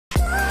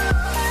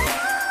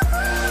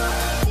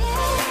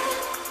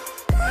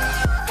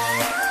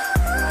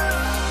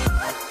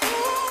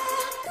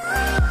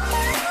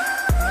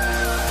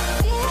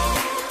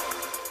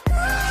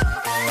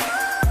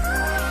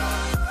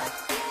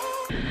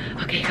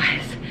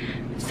Guys,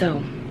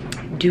 so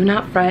do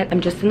not fret.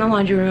 I'm just in the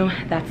laundry room.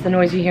 That's the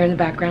noise you hear in the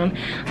background.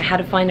 I had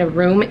to find a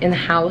room in the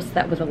house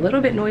that was a little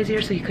bit noisier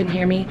so you couldn't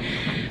hear me.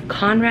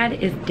 Conrad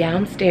is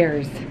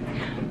downstairs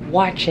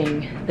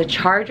watching the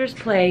Chargers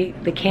play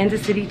the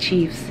Kansas City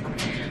Chiefs.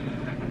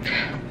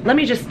 Let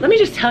me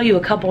just tell you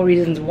a couple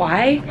reasons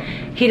why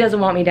he doesn't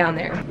want me down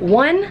there.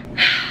 One,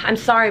 I'm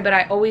sorry, but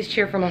I always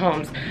cheer for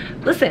Mahomes.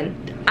 Listen,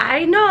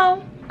 I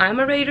know I'm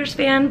a Raiders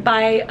fan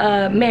by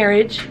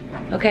marriage,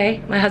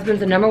 okay? My husband's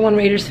the #1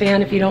 Raiders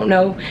fan. If you don't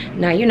know,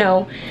 now you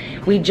know.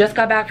 We just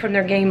got back from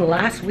their game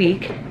last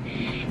week,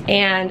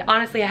 and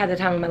honestly, I had the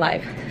time of my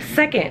life.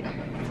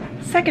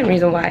 Second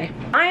reason why.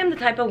 I am the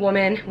type of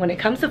woman, when it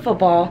comes to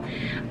football,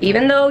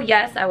 even though,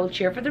 yes, I will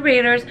cheer for the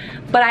Raiders,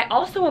 but I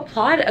also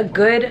applaud a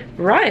good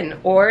run,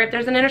 or if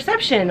there's an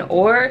interception,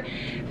 or,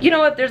 you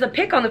know, if there's a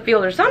pick on the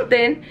field or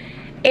something,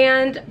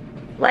 and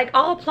like,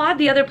 I'll applaud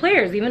the other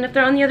players, even if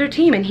they're on the other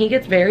team, and he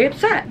gets very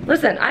upset.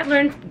 Listen, I've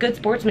learned good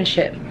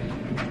sportsmanship.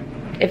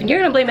 If you're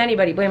gonna blame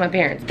anybody, blame my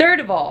parents. Third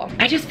of all,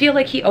 I just feel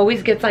like he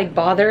always gets like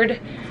bothered.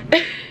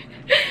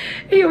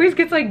 He always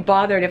gets like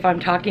bothered if I'm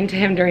talking to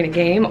him during a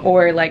game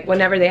or like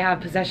whenever they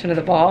have possession of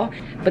the ball.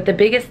 But the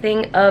biggest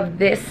thing of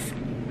this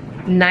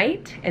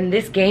night and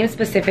this game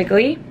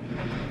specifically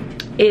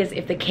is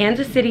if the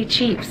Kansas City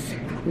Chiefs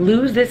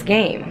lose this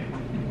game,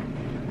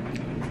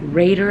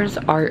 Raiders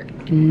are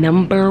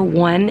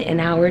 #1 in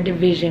our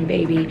division,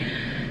 baby.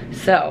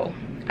 So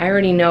I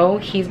already know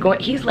he's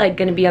like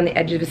gonna be on the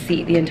edge of his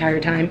seat the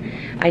entire time.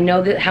 I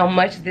know that how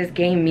much this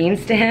game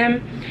means to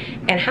him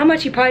and how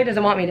much he probably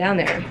doesn't want me down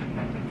there.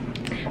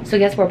 So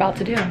guess what we're about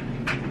to do?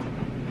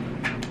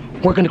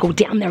 We're gonna go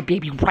down there,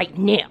 baby, right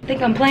now.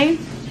 Think I'm playing?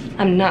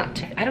 I'm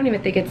not. I don't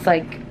even think it's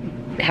like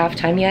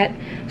halftime yet.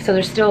 So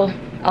there's still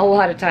a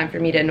lot of time for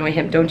me to annoy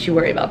him. Don't you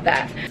worry about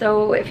that.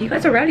 So if you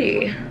guys are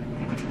ready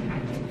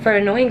for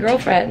Annoying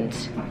Girlfriend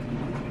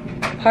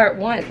Part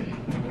 1,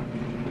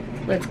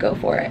 let's go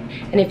for it.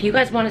 And if you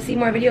guys want to see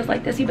more videos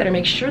like this, you better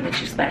make sure that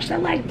you smash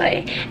that like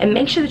button and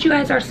make sure that you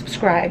guys are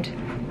subscribed,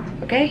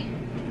 okay?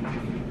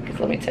 Because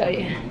let me tell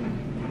you,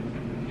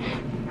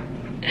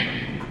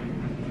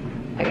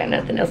 I got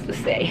nothing else to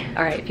say.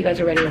 All right, if you guys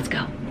are ready, let's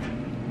go.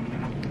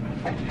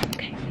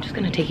 Okay, I'm just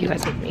gonna take you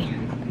guys with me.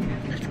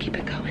 Let's keep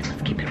it going,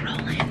 let's keep it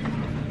rolling.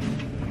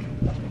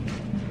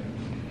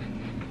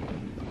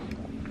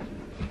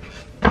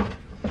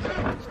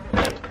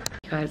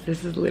 Guys,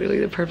 this is literally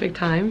the perfect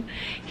time.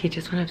 He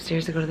just went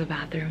upstairs to go to the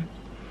bathroom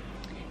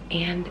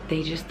and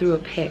they just threw a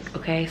pick,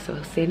 okay?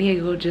 So San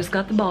Diego just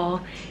got the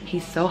ball.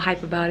 He's so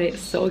hype about it,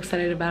 so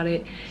excited about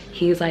it.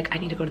 He's like, I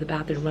need to go to the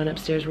bathroom, run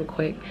upstairs real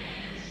quick.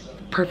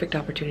 Perfect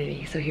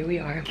opportunity, so here we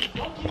are. Okay,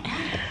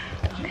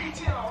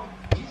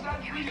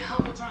 here we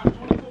go.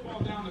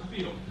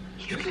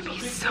 He's gonna be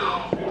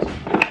so...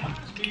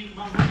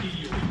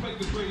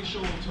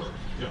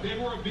 They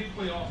were a big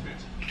play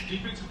offense.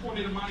 Defensive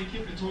coordinator Monty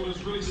Kiffin told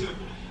us really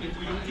simple. If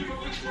we don't give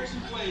up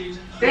explosive plays,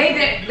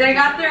 they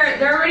got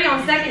they're already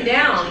on second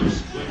down.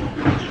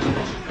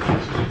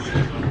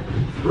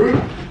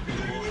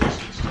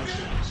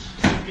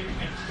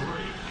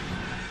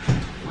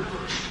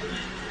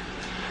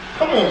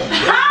 Come on.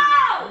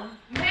 Oh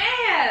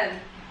man,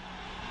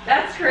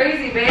 that's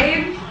crazy,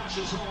 babe.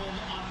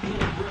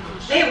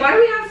 Hey, why do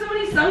we have so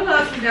many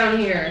sunglasses down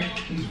here?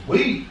 He's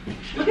weak.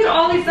 Look at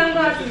all these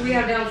sunglasses we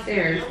have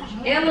downstairs.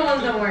 And the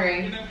ones I'm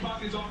wearing. No,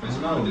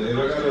 babe,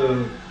 I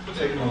gotta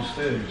take them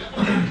upstairs.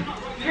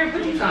 Here,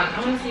 put these on.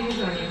 I want to see who's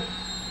on you.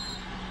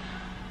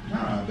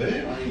 Nah,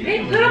 babe.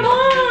 Hey, put them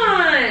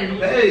on!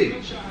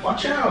 Babe,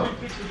 watch out. Ow,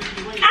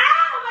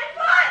 my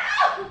foot!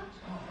 Ow!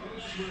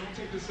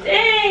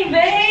 Dang,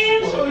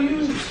 babe! So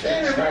you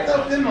standing right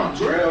up in my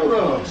grill,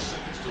 though.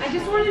 I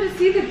just wanted to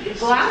see the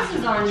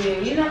glasses on you.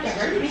 You didn't have to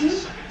hurt me.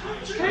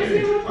 Can I see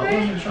them real quick? I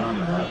wasn't trying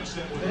to hurt.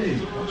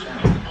 Babe, watch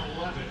out.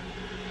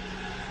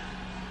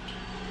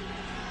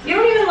 You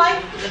don't even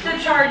like the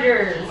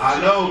Chargers. I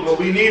know, but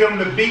we need them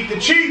to beat the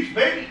Chiefs,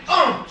 baby.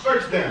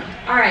 First down.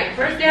 All right,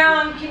 first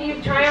down. Can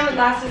you try on the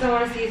glasses? I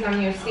want to see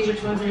on you. See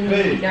which ones are going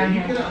to be down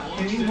here.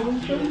 Can you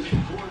move, please?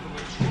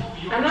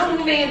 I'm not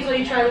moving until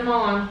you try them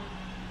all on.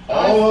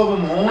 All of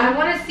them on? I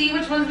want to see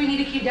which ones we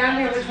need to keep down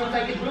here, which ones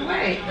I can put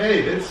away.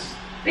 Hey, it's...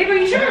 Babe, are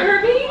you trying to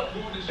hurt me?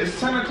 It's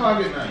 10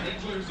 o'clock at night.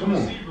 Come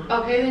on.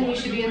 Okay, then you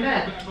should be in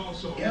bed.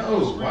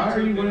 Yo, why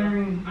are you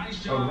wearing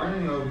a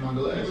ring over my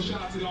glasses?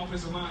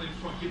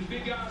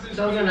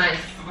 Those are nice.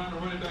 I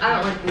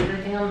don't like these. I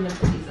think I'm going to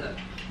put these up.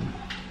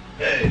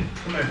 Hey,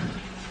 come here.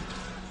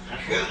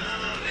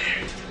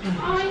 Oh,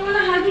 I want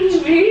to hug you,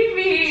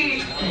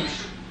 baby.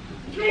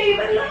 Babe,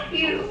 I love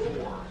you.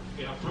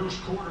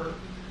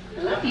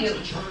 I love you.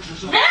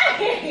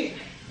 Hey!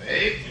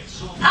 Hey.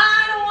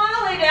 I don't want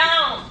to lay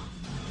down.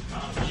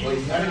 Well,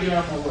 you gotta get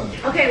off my way.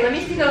 Okay, let me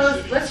see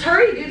those. Let's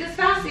hurry. Do this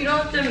fast so you don't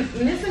have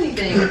to miss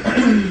anything. You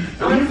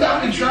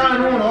got me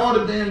trying on all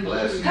the damn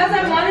glasses. Because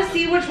I want to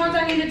see which ones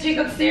I need to take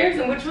upstairs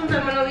and which ones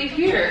I'm going to leave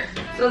here.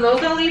 So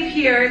those I'll leave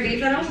here.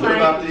 These I don't What like.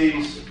 about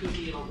these?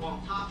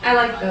 I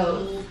like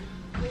those.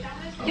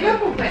 Get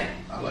up real quick.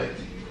 I like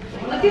these.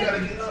 Look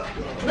at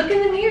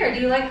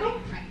Do you like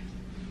them?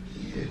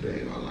 Yeah,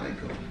 babe, I like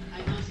them.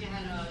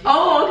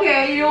 Oh,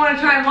 okay. You don't want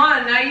to try them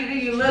on. Now you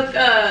think you look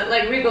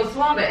like Rico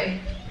Suave.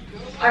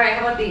 All right,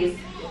 how about these?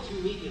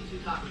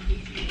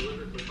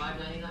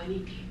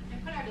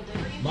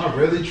 Am I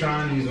really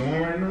trying these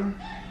on right now?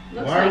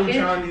 Looks Why are like we it.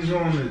 trying these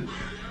on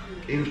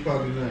at 8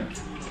 o'clock at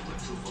night?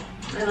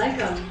 I like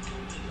them.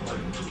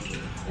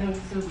 They look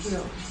so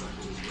cute.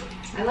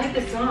 I like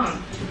this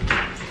song.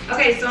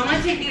 Okay, so I'm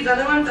gonna take these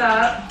other ones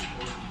up.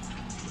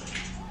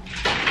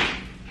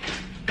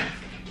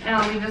 And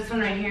I'll leave this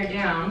one right here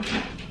down.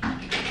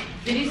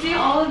 Did you see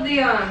all of the,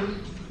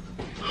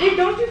 Babe,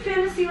 don't do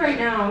fantasy right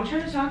now. I'm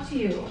trying to talk to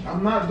you.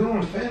 I'm not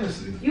doing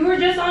fantasy. You were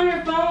just on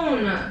your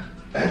phone.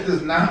 That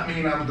does not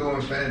mean I'm doing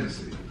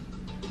fantasy.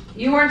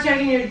 You weren't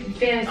checking your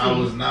fantasy. I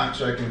was not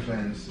checking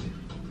fantasy.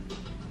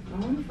 I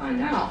want to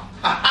find out.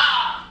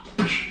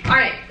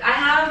 Alright, I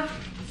have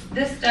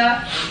this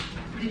stuff.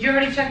 Did you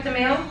already check the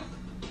mail?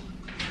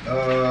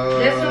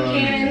 This one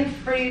came in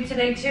for you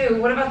today too.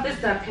 What about this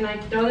stuff? Can I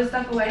throw this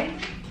stuff away?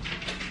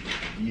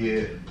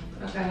 Yeah.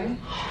 Okay.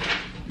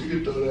 You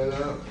can throw that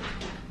out.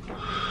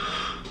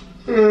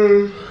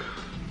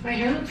 My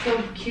hair looks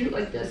so cute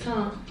like this,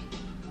 huh?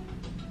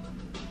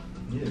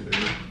 Yeah, baby.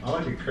 I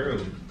like it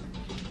curly.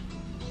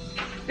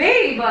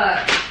 Babe,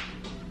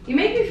 you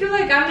make me feel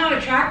like I'm not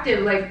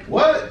attractive.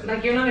 What?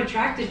 Like you're not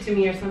attracted to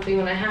me or something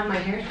when I have my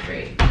hair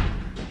straight.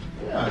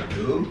 Yeah, I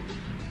do.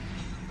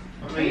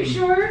 I mean, Are you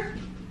sure?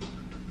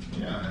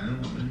 Yeah, I am.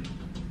 I mean,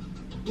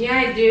 Yeah,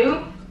 I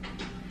do.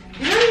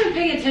 You're not even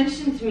paying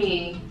attention to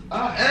me.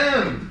 I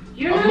am.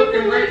 You're I'm not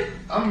looking even right.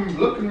 I'm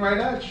looking right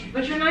at you.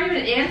 But you're not even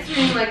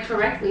answering like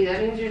correctly.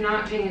 That means you're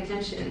not paying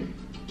attention.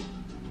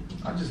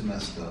 I just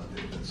messed up,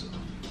 babe. That's all.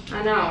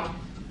 I know.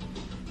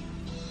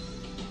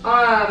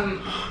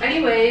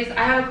 Anyways,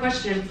 I have a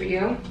question for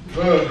you.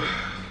 Am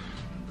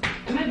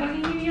I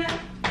bugging you yet?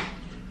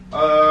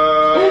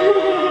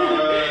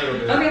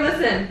 Okay,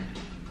 listen.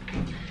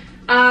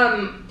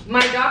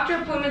 My doctor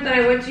appointment that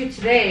I went to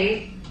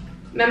today,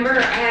 remember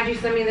I had you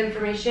send me the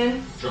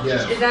information?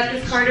 Yes. Is that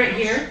this card right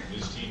here?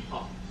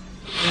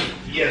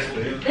 Yes,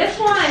 babe. This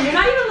one, you're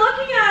not even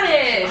looking at I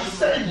it.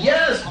 said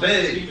yes,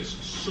 babe.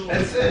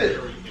 That's it.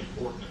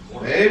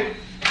 Babe.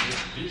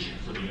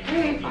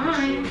 Okay,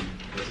 fine.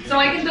 So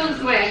I can throw this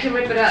away, I can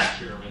rip it up,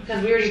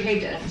 because we already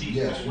paid this.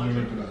 Yes, we're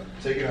gonna rip it up.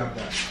 Take it out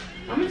that.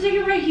 I'm gonna take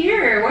it right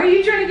here. Why are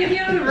you trying to get me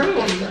out of the room?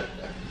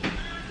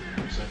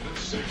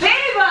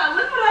 Babe,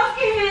 look what else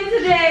came in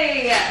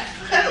today.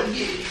 Hell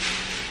yeah.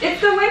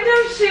 It's the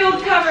window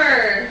shield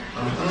cover.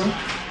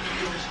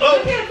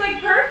 Look, it's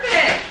like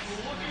perfect.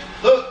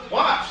 Look,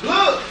 watch,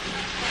 look.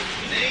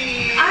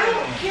 Damn. I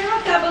don't care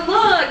about that, but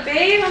look,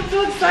 babe, I'm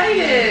so They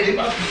excited.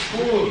 about to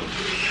score.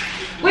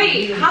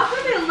 Wait, how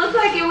come it looked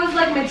like it was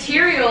like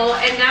material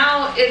and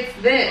now it's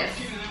this?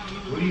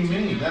 What do you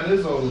mean? That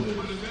is all it is.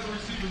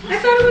 I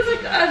thought it was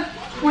like a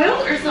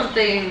quilt or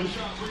something.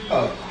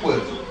 A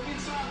quilt.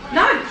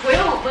 Not a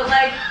quilt, but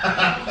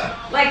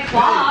like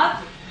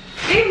cloth.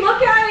 Babe,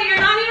 look at it. You're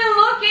not even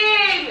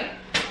looking.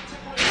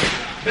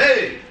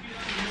 Babe.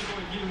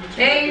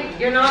 Babe,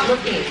 you're not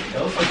looking.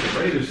 That looks like the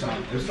Raiders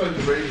song. It's like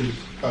the Raiders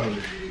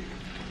colors.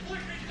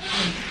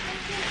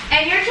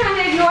 And you're trying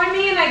to ignore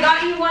me, and I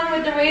got you one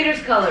with the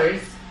Raiders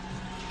colors.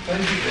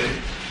 Thank you, babe.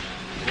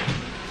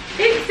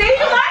 Babe, say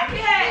you like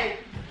it.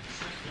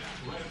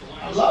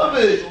 I love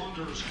it.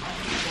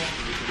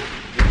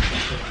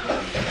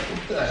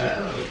 What the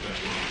hell?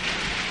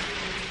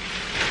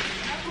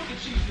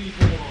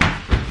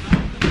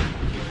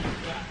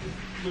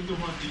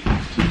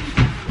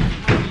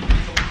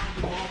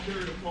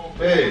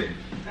 Babe,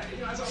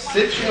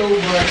 sit your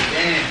butt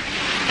down.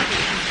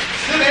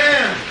 Sit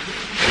down.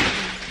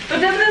 But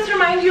doesn't this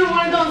remind you of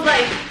one of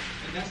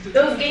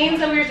those games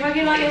that we were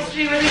talking about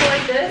yesterday where they go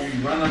like this?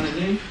 You run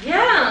underneath?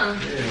 Yeah.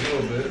 Yeah, a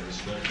little bit.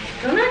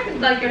 Don't act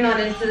like you're not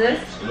into this.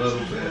 A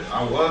little bit.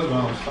 I was when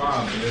I was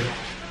 5, babe.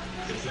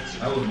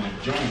 That was my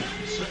joint.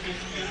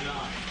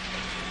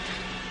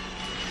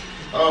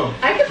 Oh.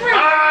 I could probably.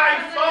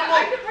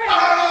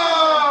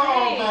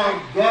 Oh my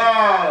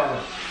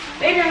God.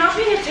 Babe, you're not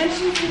paying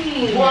attention to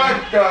me.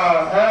 What the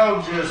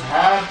hell just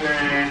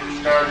happened?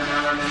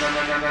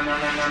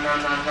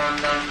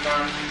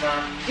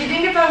 Do you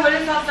think if I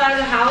went outside of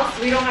the house,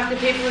 we don't have to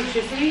pay for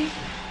electricity?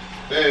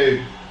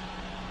 Babe,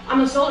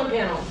 I'm a solar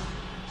panel.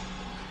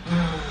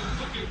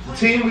 the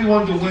team we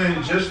want to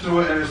win just threw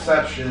an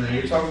interception, and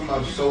you're talking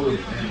about solar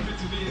panel.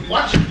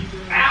 Watch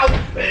out,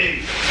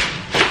 babe.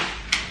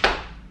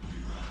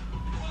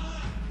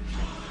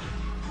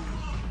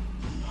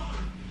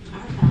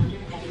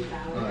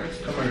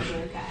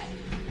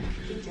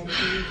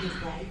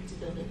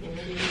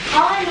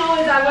 All I know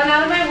is I went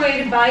out of my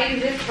way to buy you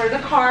this for the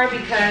car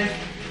because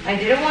I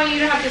didn't want you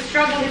to have to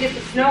struggle to get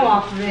the snow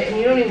off of it, and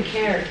you don't even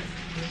care.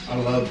 I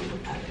love it.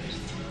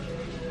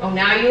 Oh,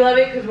 now you love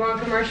it because we're on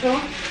commercial?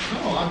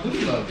 No, I do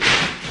love it.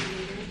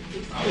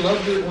 I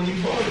loved it when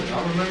you bought it.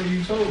 I remember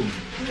you told me.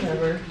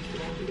 Whatever.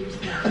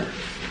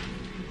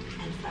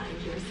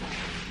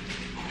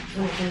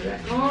 I'm gonna turn it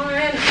back on.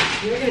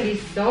 You're gonna be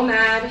so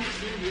mad.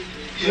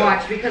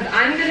 Watch, because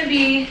I'm gonna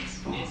be.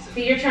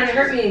 See, you're trying to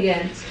hurt me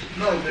again.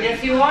 No, babe.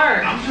 Yes, you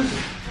are. I'm just.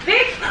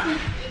 Vic,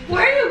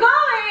 where are you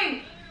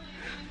going?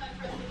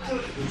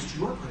 Boost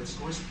your credit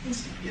scores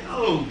instantly.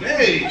 Yo,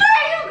 babe. Where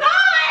are you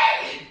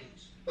going?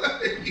 What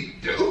are you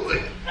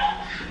doing?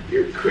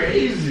 You're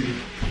crazy.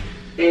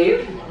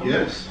 Dave?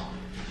 Yes.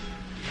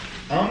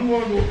 I'm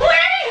gonna go. Where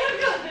are you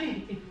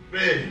going?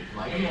 Babe.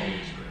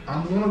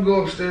 I'm gonna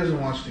go upstairs and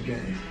watch the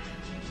game.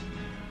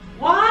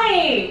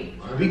 Why?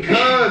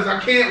 Because I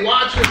can't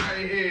watch it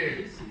right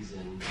here.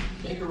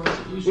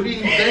 What do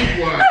you think?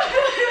 Why?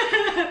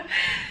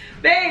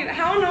 Babe,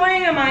 how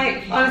annoying am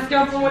I on a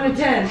scale from 1 to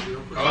 10?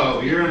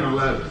 Oh, you're an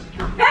 11.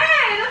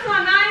 Hey, that's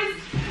not nice.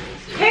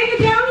 Hey,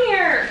 get down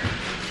here.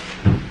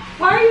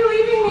 Why are you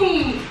leaving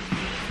me?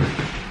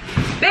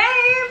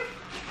 Babe!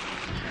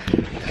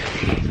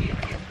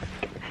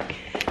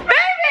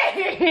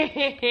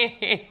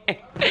 Baby!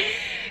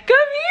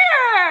 Come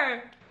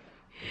here!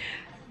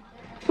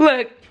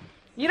 Look,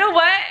 you know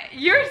what?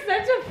 You're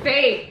such a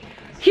fake.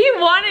 He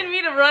wanted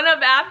me to run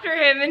up after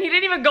him and he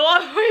didn't even go all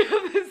the way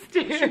up the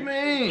stairs. What you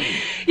mean?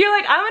 You're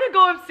like, I'm gonna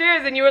go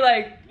upstairs, and you were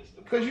like,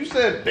 Because you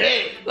said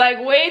babe. like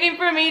waiting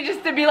for me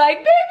just to be like,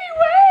 baby,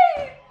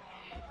 wait.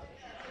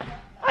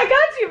 I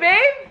got you,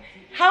 babe.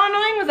 How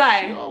annoying was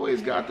You I?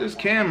 always got this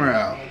camera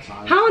out.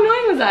 How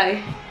annoying was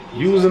I?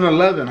 You was an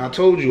 11. I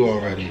told you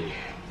already.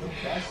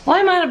 Why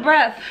am I out of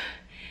breath?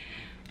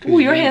 Ooh,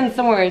 your hand's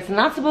somewhere it's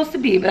not supposed to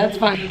be, but that's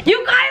fine.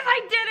 You guys,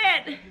 I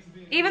did it!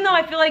 Even though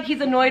I feel like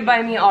he's annoyed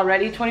by me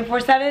already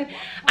 24/7,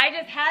 I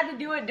just had to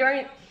do it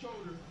during...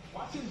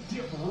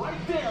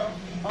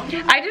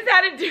 I just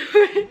had to do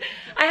it.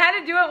 I had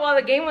to do it while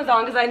the game was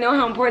on because I know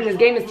how important this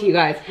game is to you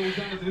guys.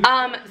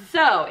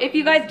 So, if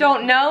you guys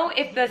don't know,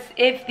 if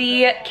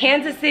the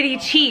Kansas City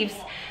Chiefs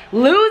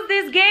lose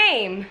this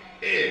game,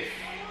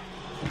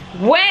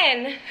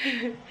 when,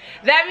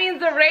 that means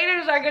the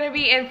Raiders are going to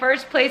be in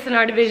first place in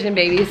our division,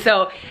 baby.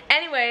 So,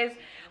 anyways,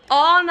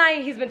 all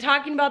night he's been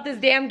talking about this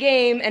damn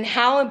game and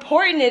how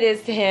important it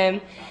is to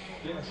him.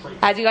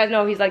 As you guys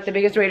know, he's like the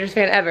biggest Raiders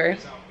fan ever.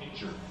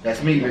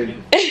 That's me, baby.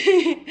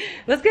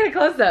 Let's get a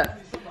close-up.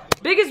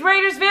 Biggest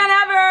Raiders fan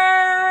ever!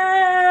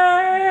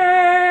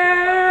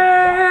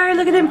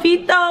 Look at them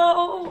feet,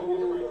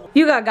 though.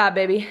 You got God,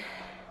 baby.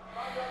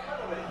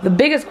 The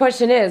biggest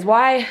question is,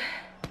 why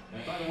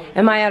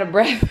am I out of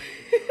breath?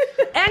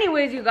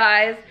 Anyways, you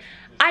guys,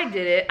 I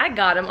did it. I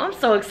got him. I'm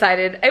so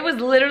excited. It was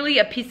literally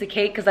a piece of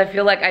cake because I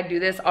feel like I do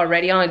this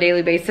already on a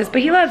daily basis, but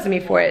he loves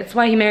me for it. It's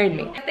why he married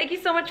me. Thank you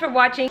so much for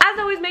watching. As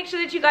always, make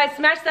sure that you guys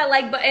smash that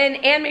like button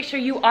and make sure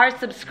you are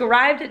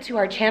subscribed to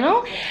our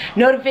channel.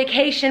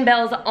 Notification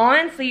bells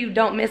on so you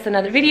don't miss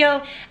another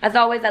video. As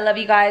always, I love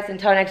you guys.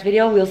 Until our next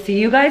video, we'll see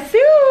you guys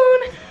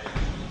soon.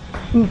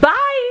 Bye.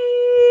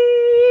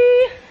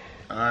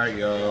 All right,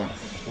 y'all.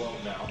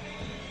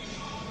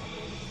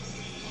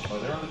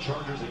 They're on the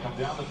Chargers. They come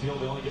down the field.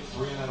 They only get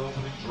 3 in that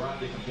opening drive.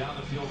 They come down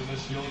the field in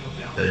this field. Come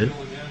down the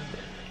field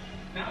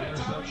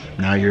again.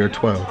 Now you're a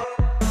 12.